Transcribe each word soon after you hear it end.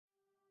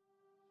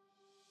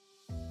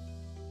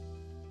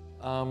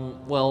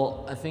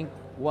Well, I think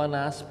one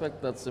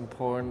aspect that's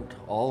important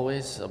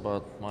always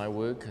about my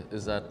work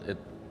is that it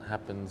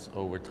happens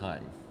over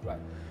time, Right.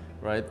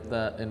 right?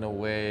 That in a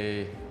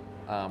way,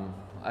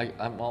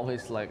 I'm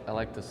always like, I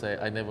like to say,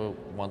 I never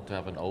want to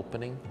have an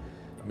opening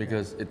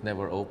because it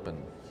never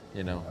opened,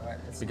 you know? All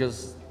right.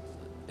 Because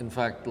in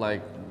fact,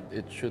 like,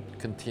 it should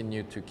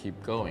continue to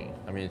keep going.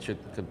 I mean, it should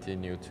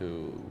continue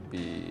to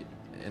be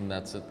in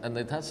that sense. And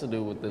it has to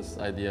do with this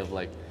idea of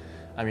like,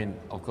 I mean,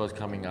 of course,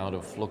 coming out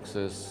of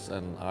Fluxus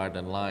and art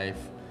and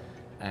life,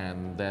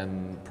 and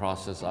then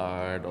process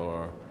art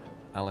or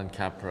Alan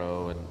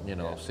Capro and, you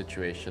know,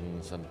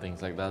 situations and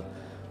things like that.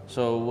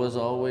 So it was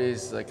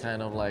always a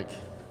kind of like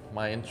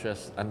my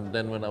interest. And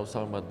then when I was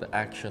talking about the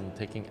action,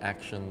 taking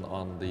action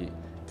on the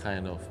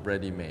kind of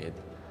ready-made,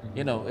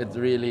 you know, it's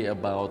really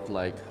about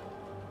like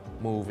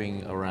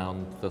moving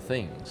around the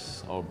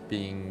things or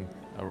being,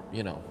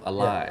 you know,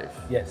 alive.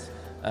 Yes.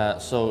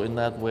 So in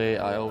that way,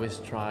 I always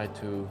try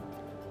to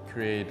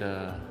create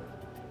a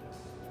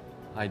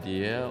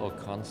idea or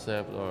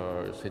concept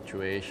or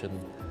situation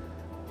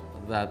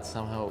that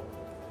somehow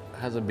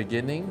has a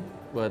beginning,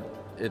 but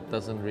it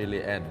doesn't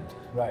really end.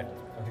 Right.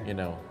 Okay. You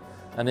know,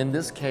 and in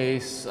this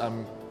case,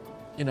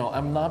 you know,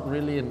 I'm not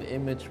really an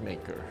image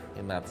maker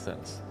in that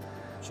sense.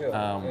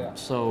 Sure.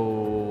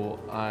 So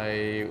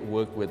I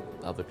work with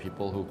other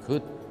people who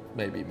could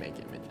maybe make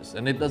images,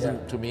 and it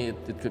doesn't. To me,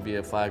 it could be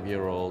a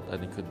 5-year-old,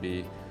 and it could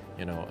be,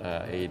 you know,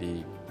 a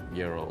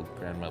 80-year-old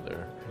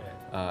grandmother.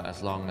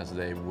 As long as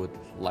they would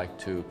like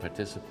to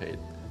participate,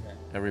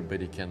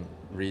 everybody can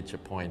reach a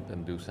point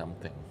and do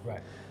something.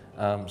 Right.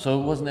 So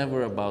it was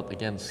never about,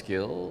 again,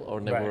 skill, or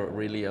never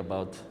really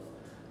about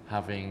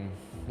having,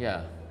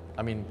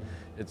 I mean,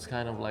 it's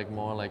kind of like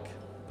more like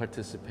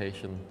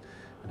participation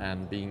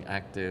and being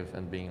active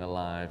and being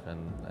alive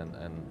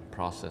and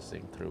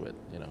processing through it,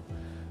 you know.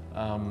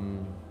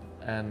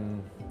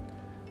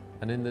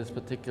 And in this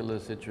particular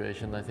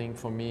situation, I think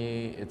for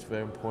me, it's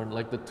very important,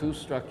 like the two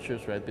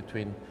structures, right,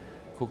 between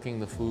cooking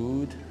the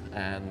food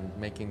and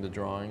making the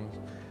drawings,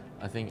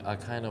 I think are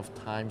kind of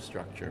time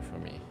structure for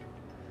me.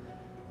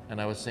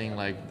 And I was saying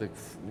like,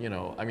 you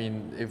know, I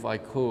mean, if I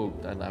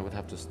cooked and I would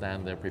have to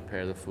stand there,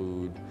 prepare the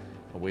food,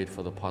 and wait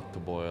for the pot to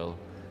boil,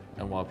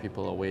 and while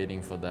people are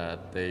waiting for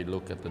that, they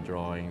look at the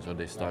drawings or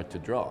they start to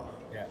draw,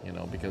 you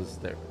know, because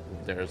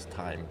there's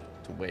time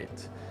to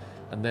wait.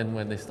 And then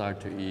when they start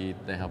to eat,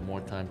 they have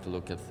more time to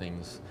look at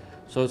things.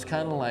 So it's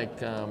kind of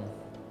like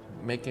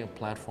making a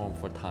platform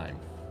for time.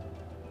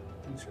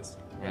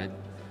 Interesting. Right?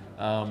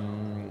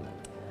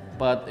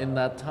 But in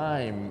that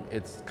time,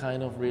 it's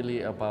kind of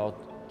really about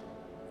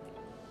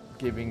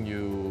giving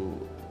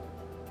you,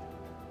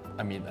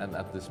 I mean, and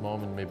at this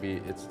moment,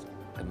 maybe it's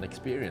an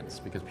experience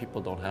because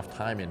people don't have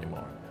time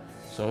anymore.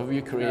 So if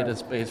you create a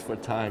space for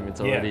time, it's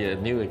already a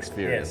new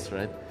experience,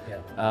 right?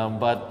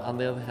 But on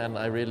the other hand,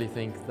 I really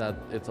think that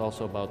it's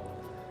also about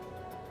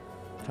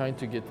trying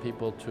to get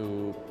people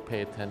to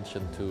pay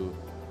attention to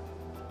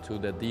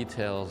the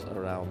details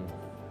around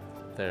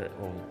their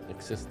own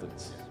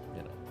existence,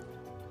 you know.